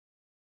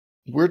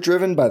We're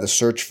driven by the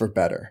search for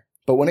better.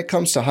 But when it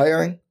comes to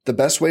hiring, the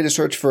best way to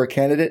search for a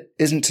candidate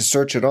isn't to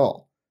search at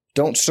all.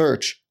 Don't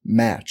search,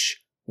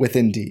 match with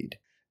Indeed.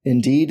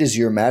 Indeed is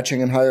your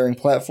matching and hiring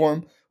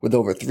platform with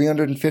over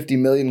 350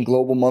 million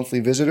global monthly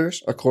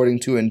visitors,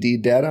 according to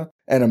Indeed data,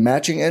 and a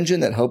matching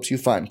engine that helps you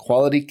find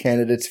quality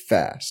candidates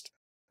fast.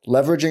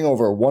 Leveraging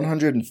over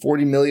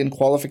 140 million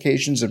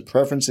qualifications and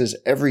preferences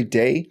every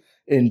day,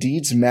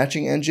 Indeed's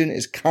matching engine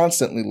is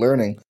constantly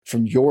learning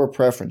from your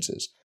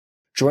preferences.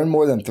 Join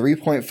more than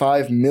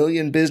 3.5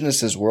 million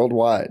businesses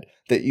worldwide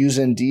that use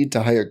Indeed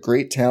to hire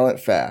great talent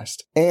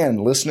fast.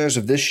 And listeners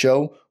of this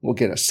show will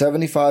get a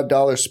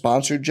 $75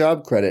 sponsored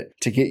job credit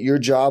to get your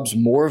jobs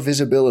more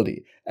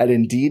visibility at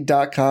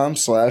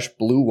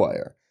Indeed.com/Blue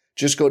Wire.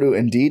 Just go to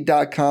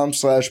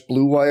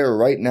Indeed.com/Blue Wire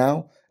right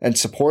now and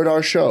support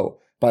our show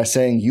by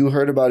saying you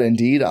heard about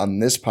Indeed on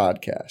this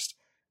podcast.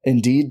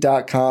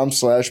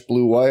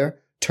 Indeed.com/Blue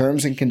Wire.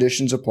 Terms and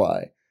conditions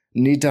apply.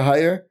 Need to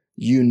hire?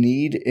 You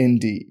need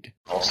Indeed.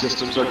 All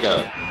systems are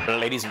go.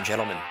 Ladies and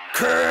gentlemen,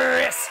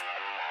 Chris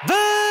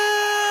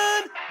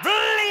Van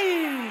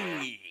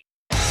Vliet!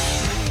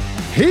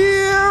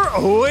 Here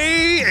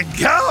we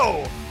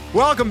go!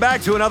 Welcome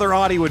back to another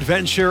audio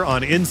adventure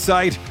on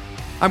Insight.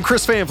 I'm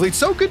Chris Van Vliet.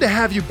 So good to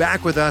have you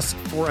back with us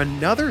for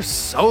another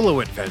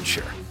solo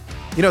adventure.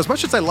 You know, as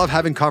much as I love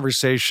having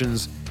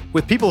conversations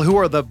with people who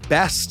are the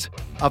best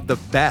of the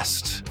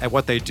best at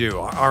what they do,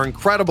 our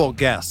incredible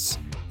guests,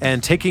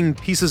 and taking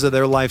pieces of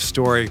their life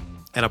story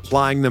and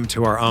applying them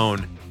to our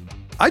own,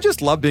 I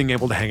just love being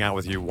able to hang out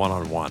with you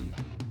one-on-one.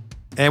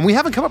 And we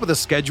haven't come up with a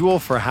schedule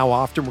for how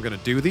often we're going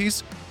to do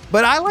these,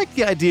 but I like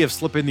the idea of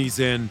slipping these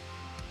in,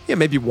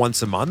 maybe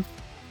once a month,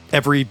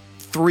 every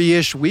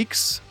 3-ish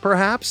weeks,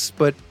 perhaps.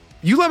 But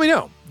you let me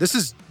know. This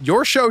is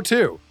your show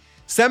too.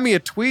 Send me a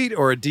tweet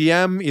or a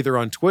DM either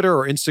on Twitter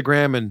or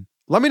Instagram and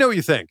let me know what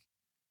you think.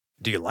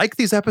 Do you like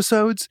these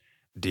episodes?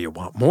 Do you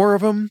want more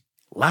of them?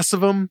 Less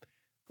of them?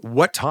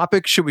 What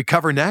topic should we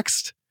cover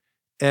next?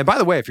 And by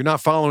the way, if you're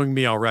not following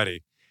me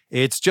already,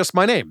 it's just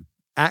my name,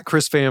 at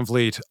Chris Van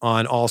Vliet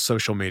on all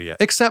social media,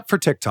 except for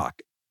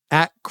TikTok,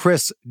 at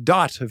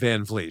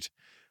Chris.VanVliet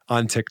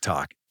on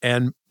TikTok.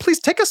 And please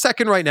take a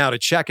second right now to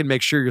check and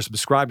make sure you're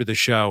subscribed to the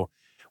show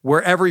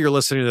wherever you're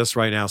listening to this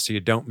right now so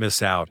you don't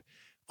miss out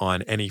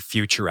on any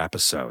future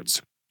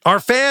episodes. Our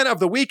fan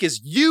of the week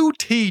is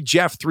UT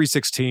Jeff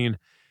 316.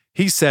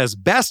 He says,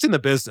 best in the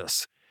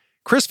business.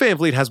 Chris Van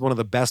Vliet has one of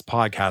the best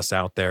podcasts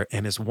out there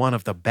and is one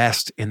of the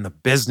best in the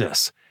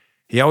business.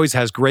 He always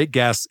has great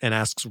guests and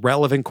asks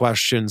relevant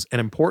questions and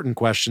important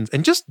questions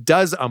and just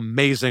does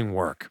amazing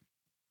work.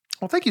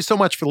 Well, thank you so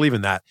much for leaving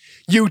that.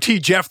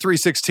 UT Jeff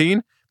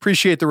 316.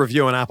 Appreciate the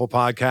review on Apple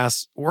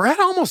Podcasts. We're at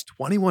almost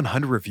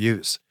 2,100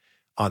 reviews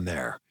on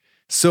there.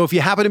 So if you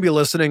happen to be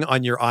listening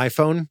on your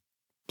iPhone,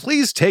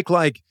 please take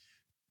like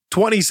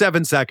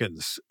 27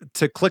 seconds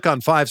to click on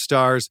 5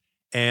 stars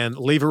and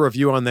leave a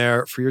review on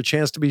there for your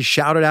chance to be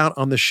shouted out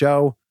on the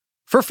show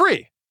for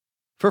free.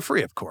 For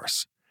free, of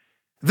course.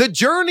 The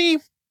journey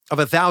of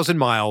 1,000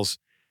 miles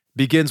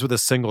begins with a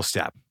single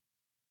step.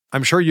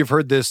 I'm sure you've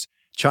heard this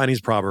Chinese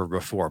proverb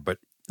before, but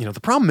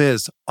the problem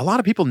is a lot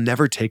of people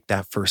never take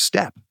that first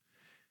step.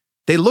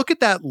 They look at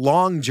that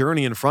long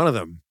journey in front of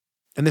them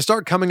and they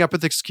start coming up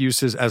with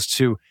excuses as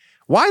to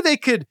why they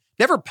could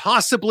never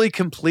possibly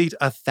complete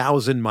a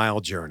 1,000-mile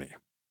journey.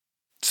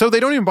 So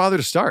they don't even bother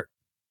to start.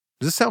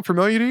 Does this sound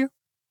familiar to you?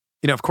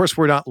 Of course,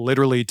 we're not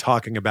literally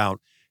talking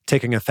about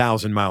taking a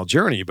 1,000-mile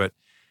journey, but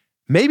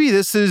maybe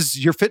this is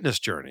your fitness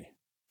journey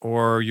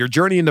or your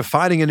journey into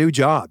finding a new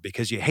job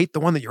because you hate the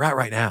one that you're at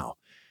right now.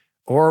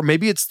 Or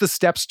maybe it's the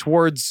steps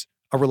towards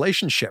a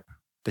relationship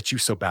that you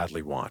so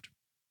badly want.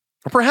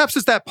 Or perhaps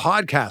it's that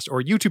podcast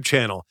or YouTube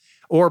channel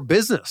or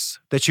business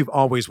that you've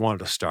always wanted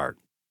to start.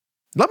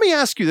 Let me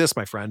ask you this,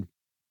 my friend.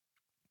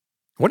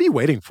 What are you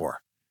waiting for?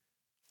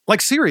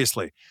 Like,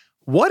 seriously,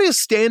 what is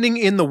standing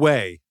in the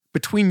way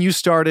between you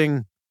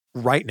starting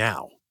right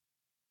now?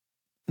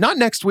 Not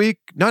next week,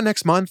 not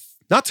next month,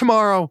 not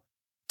tomorrow,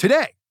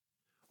 today.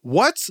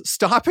 What's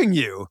stopping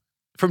you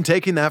from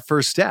taking that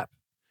first step?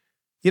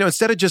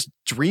 Instead of just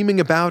dreaming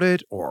about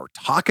it or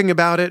talking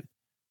about it,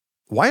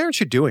 why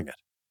aren't you doing it?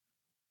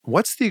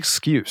 What's the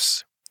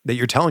excuse that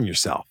you're telling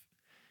yourself?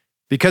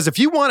 Because if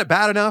you want it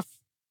bad enough,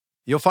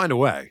 you'll find a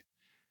way.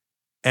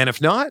 And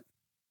if not,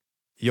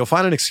 you'll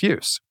find an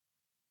excuse.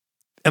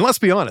 And let's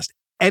be honest,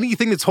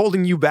 anything that's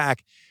holding you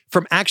back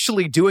from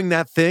actually doing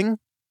that thing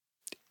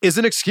is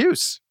an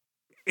excuse.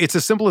 It's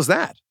as simple as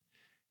that.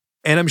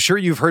 And I'm sure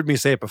you've heard me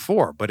say it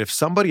before, but if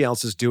somebody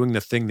else is doing the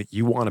thing that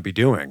you want to be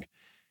doing,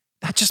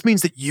 that just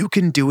means that you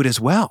can do it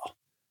as well.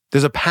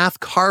 There's a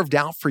path carved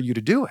out for you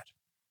to do it.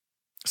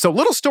 So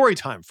little story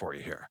time for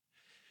you here.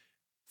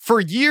 For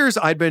years,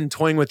 I'd been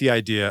toying with the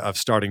idea of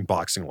starting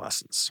boxing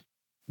lessons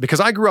because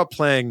I grew up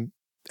playing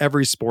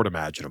every sport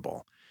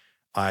imaginable.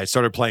 I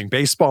started playing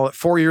baseball at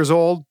 4 years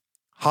old,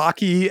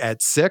 hockey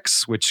at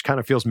 6, which kind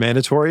of feels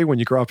mandatory when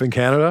you grow up in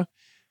Canada.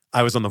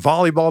 I was on the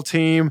volleyball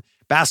team,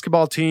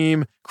 basketball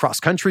team,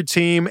 cross-country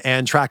team,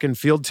 and track and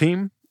field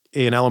team.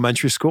 in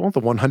elementary school, the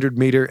 100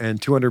 meter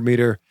and 200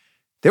 meter,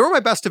 they were my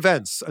best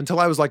events until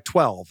I was like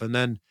 12. And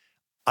then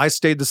I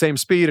stayed the same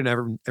speed and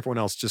everyone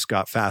else just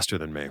got faster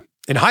than me.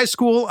 In high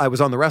school, I was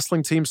on the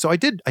wrestling team. So I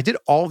did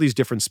all these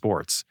different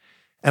sports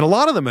and a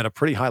lot of them at a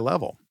pretty high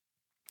level.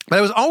 But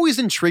I was always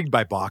intrigued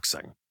by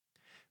boxing.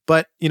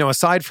 But,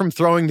 aside from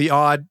throwing the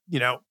odd,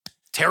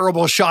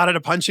 terrible shot at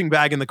a punching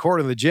bag in the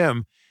court of the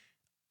gym,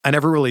 I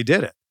never really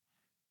did it.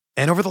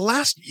 And over the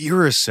last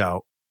year or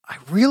so, I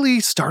really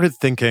started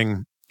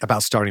thinking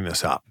about starting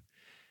this up.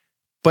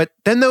 But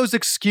then those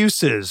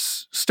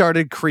excuses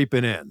started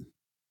creeping in.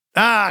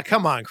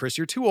 Come on, Chris,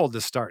 you're too old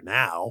to start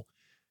now.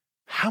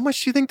 How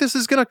much do you think this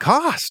is going to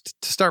cost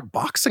to start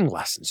boxing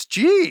lessons?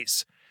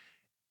 Jeez,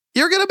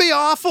 you're going to be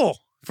awful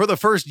for the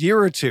first year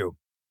or two.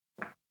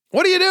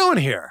 What are you doing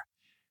here?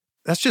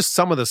 That's just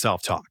some of the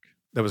self-talk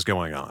that was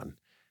going on.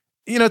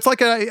 It's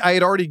like I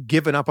had already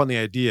given up on the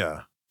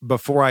idea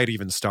before I'd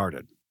even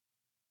started.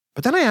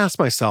 But then I asked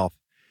myself,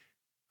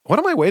 what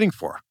am I waiting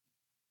for?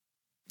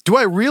 Do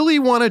I really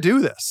want to do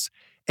this?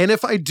 And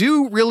if I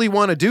do really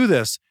want to do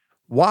this,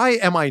 why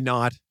am I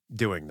not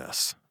doing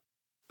this?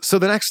 So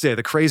the next day,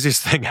 the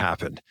craziest thing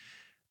happened.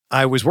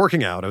 I was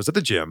working out. I was at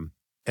the gym.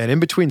 And in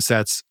between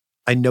sets,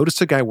 I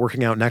noticed a guy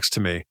working out next to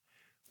me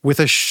with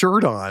a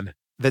shirt on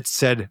that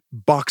said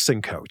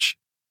boxing coach.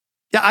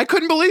 Yeah, I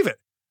couldn't believe it.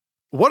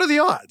 What are the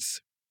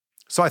odds?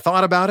 So I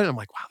thought about it. I'm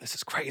like, wow, this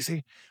is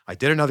crazy. I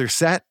did another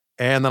set.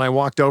 And then I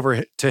walked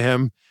over to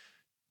him,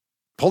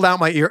 pulled out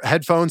my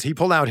headphones. He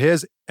pulled out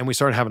his, and we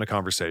started having a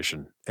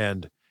conversation.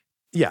 And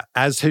yeah,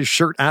 as his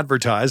shirt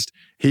advertised,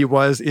 he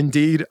was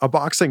indeed a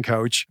boxing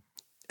coach.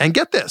 And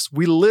get this,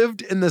 we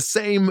lived in the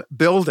same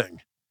building.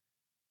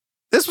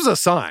 This was a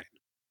sign,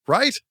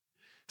 right?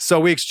 So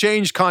we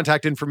exchanged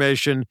contact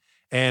information.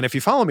 And if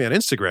you follow me on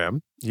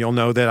Instagram, you'll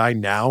know that I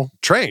now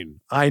train.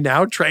 I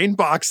now train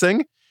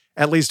boxing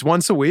at least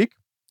once a week.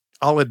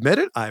 I'll admit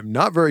it, I'm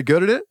not very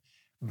good at it,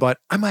 but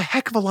I'm a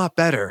heck of a lot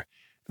better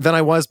than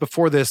I was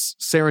before this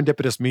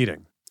serendipitous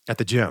meeting at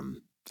the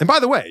gym. And by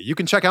the way, you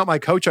can check out my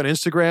coach on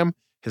Instagram.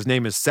 His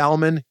name is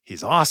Salman.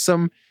 He's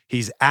awesome.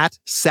 He's at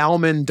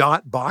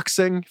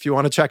salman.boxing if you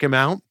want to check him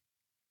out.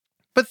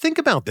 But think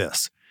about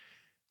this.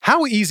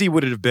 How easy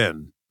would it have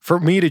been for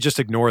me to just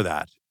ignore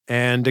that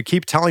and to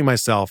keep telling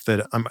myself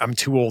that I'm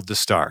too old to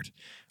start?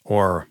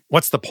 Or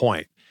what's the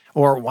point?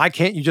 Or why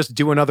can't you just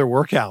do another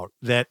workout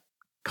that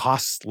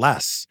costs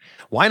less?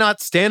 Why not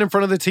stand in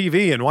front of the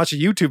TV and watch a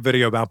YouTube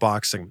video about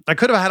boxing? I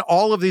could have had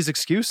all of these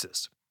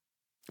excuses.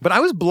 But I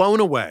was blown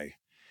away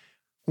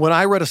when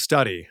I read a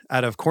study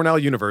out of Cornell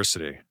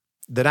University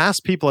that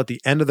asked people at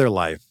the end of their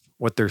life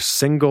what their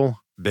single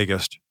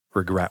biggest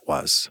regret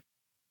was.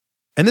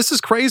 And this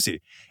is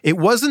crazy. It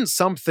wasn't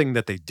something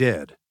that they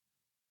did,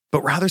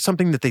 but rather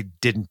something that they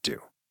didn't do.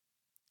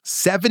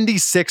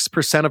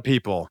 76% of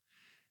people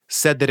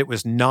said that it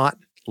was not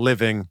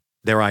living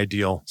their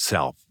ideal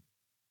self.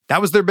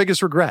 That was their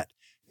biggest regret,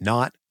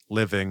 not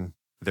living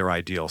their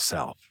ideal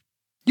self.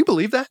 You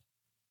believe that?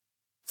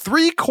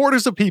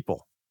 3/4 of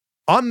people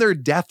on their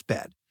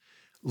deathbed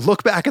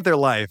look back at their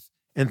life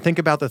and think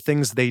about the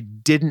things they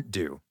didn't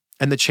do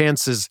and the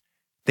chances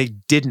they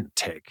didn't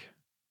take.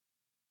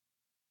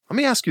 Let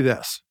me ask you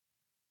this.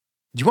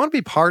 Do you want to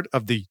be part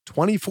of the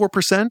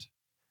 24%?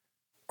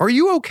 Are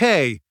you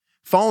okay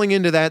falling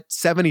into that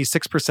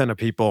 76% of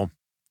people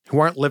who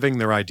aren't living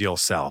their ideal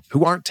self,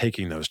 who aren't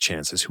taking those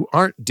chances, who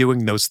aren't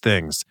doing those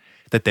things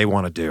that they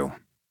want to do?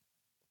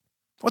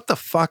 What the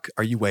fuck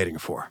are you waiting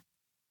for?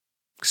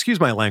 Excuse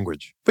my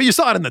language, but you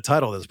saw it in the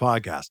title of this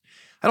podcast.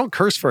 I don't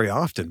curse very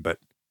often, but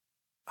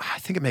I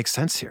think it makes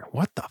sense here.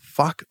 What the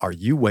fuck are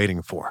you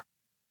waiting for?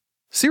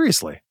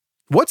 Seriously,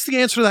 what's the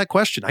answer to that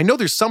question? I know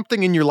there's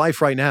something in your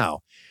life right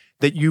now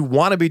that you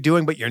want to be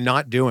doing, but you're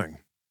not doing.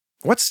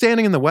 What's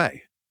standing in the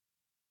way?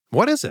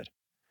 What is it?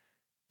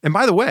 And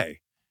by the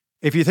way,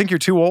 if you think you're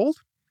too old,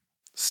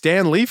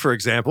 Stan Lee, for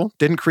example,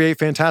 didn't create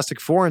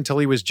Fantastic Four until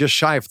he was just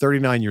shy of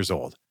 39 years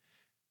old.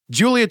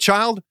 Julia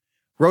Child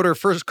wrote her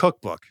first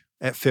cookbook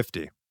at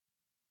 50.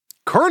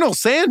 Colonel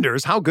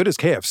Sanders, how good is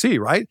KFC,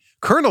 right?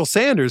 Colonel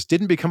Sanders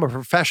didn't become a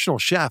professional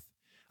chef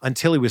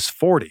until he was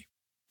 40.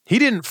 He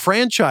didn't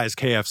franchise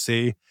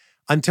KFC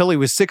until he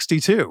was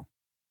 62.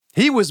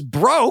 He was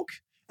broke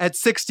at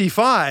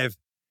 65,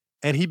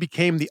 and he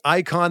became the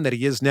icon that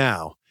he is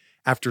now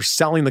after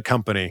selling the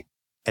company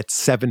at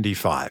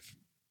 75.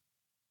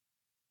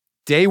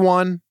 Day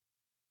one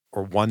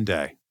or one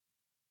day?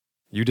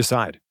 You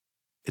decide.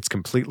 It's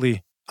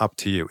completely up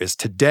to you. Is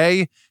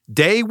today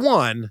day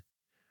one,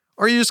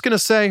 or are you just going to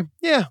say,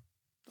 yeah,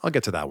 I'll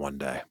get to that one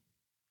day?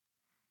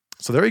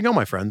 So there you go,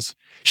 my friends.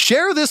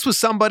 Share this with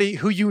somebody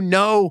who you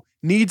know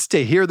needs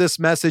to hear this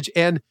message,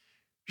 and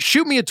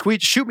shoot me a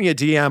tweet, shoot me a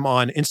DM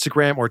on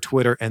Instagram or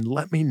Twitter, and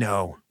let me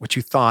know what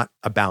you thought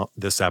about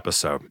this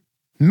episode.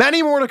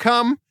 Many more to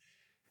come,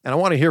 and I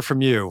want to hear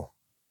from you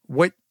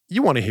what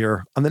you want to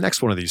hear on the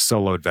next one of these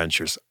solo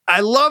adventures. I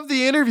love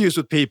the interviews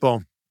with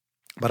people,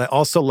 but I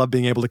also love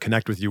being able to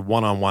connect with you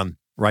one-on-one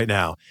right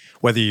now.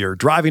 Whether you're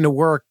driving to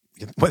work,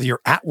 whether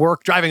you're at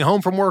work, driving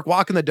home from work,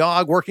 walking the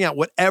dog, working out,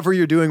 whatever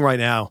you're doing right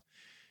now.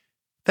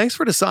 Thanks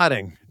for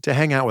deciding to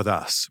hang out with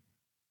us.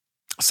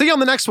 See you on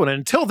the next one. And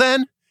until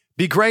then,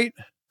 be great,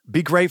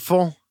 be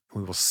grateful.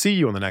 We will see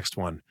you on the next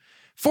one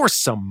for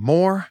some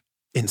more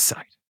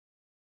insight.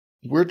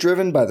 We're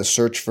driven by the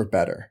search for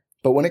better.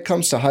 But when it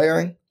comes to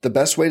hiring, the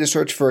best way to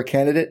search for a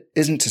candidate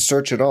isn't to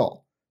search at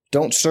all.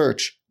 Don't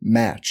search,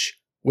 match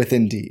with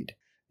Indeed.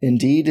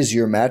 Indeed is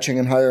your matching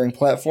and hiring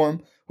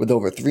platform with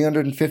over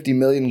 350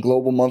 million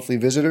global monthly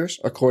visitors,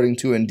 according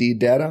to Indeed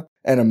data,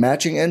 and a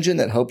matching engine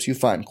that helps you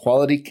find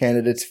quality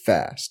candidates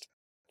fast.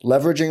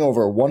 Leveraging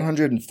over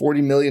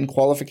 140 million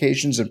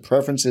qualifications and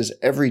preferences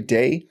every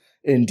day,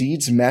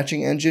 Indeed's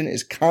matching engine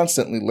is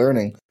constantly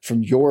learning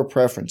from your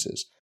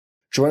preferences.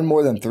 Join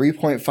more than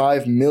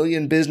 3.5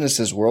 million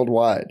businesses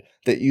worldwide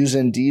that use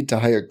Indeed to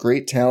hire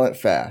great talent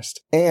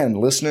fast. And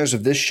listeners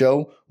of this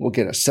show will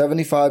get a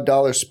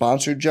 $75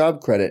 sponsored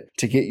job credit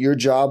to get your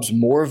jobs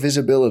more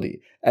visibility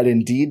at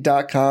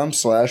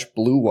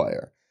Indeed.com/Blue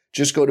Wire.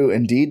 Just go to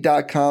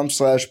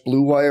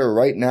Indeed.com/Blue Wire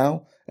right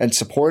now and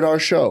support our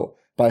show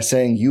by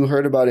saying you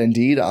heard about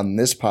Indeed on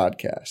this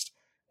podcast.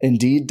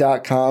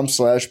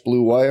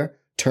 Indeed.com/Blue Wire.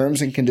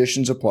 Terms and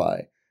conditions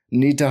apply.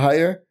 Need to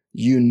hire?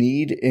 You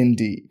need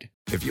Indeed.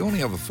 If you only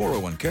have a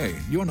 401k,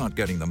 you're not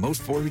getting the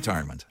most for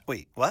retirement.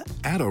 Wait, what?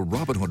 Add a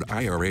Robinhood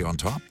IRA on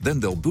top,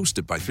 then they'll boost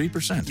it by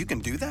 3%. You can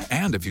do that?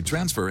 And if you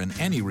transfer in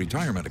any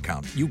retirement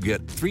account, you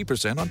get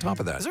 3% on top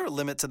of that. Is there a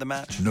limit to the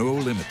match? No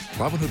limit.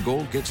 Robinhood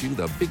Gold gets you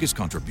the biggest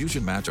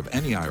contribution match of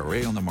any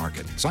IRA on the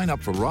market. Sign up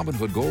for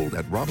Robinhood Gold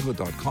at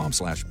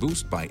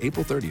Robinhood.com/boost by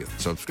April 30th.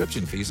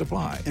 Subscription fees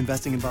apply.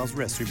 Investing involves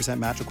risk. 3%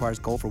 match requires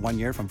gold for 1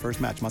 year from first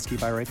match. Must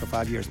keep IRA for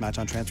 5 years. Match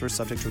on transfers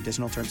subject to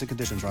additional terms and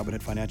conditions.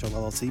 Robinhood Financial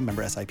LLC,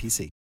 member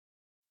SIPC.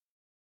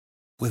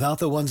 Without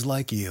the ones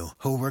like you,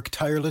 who work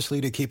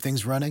tirelessly to keep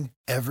things running,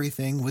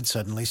 everything would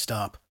suddenly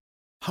stop.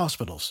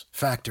 Hospitals,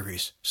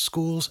 factories,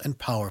 schools, and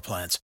power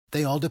plants,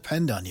 they all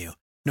depend on you.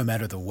 No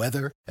matter the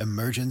weather,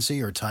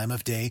 emergency, or time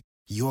of day,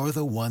 you're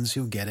the ones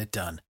who get it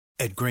done.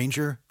 At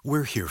Grainger,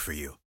 we're here for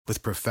you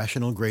with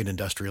professional-grade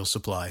industrial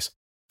supplies.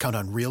 Count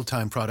on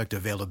real-time product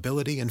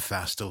availability and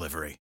fast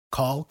delivery.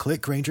 Call,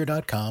 click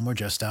Grainger.com, or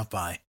just stop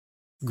by.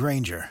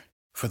 Grainger,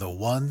 for the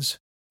ones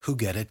who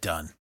get it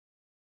done.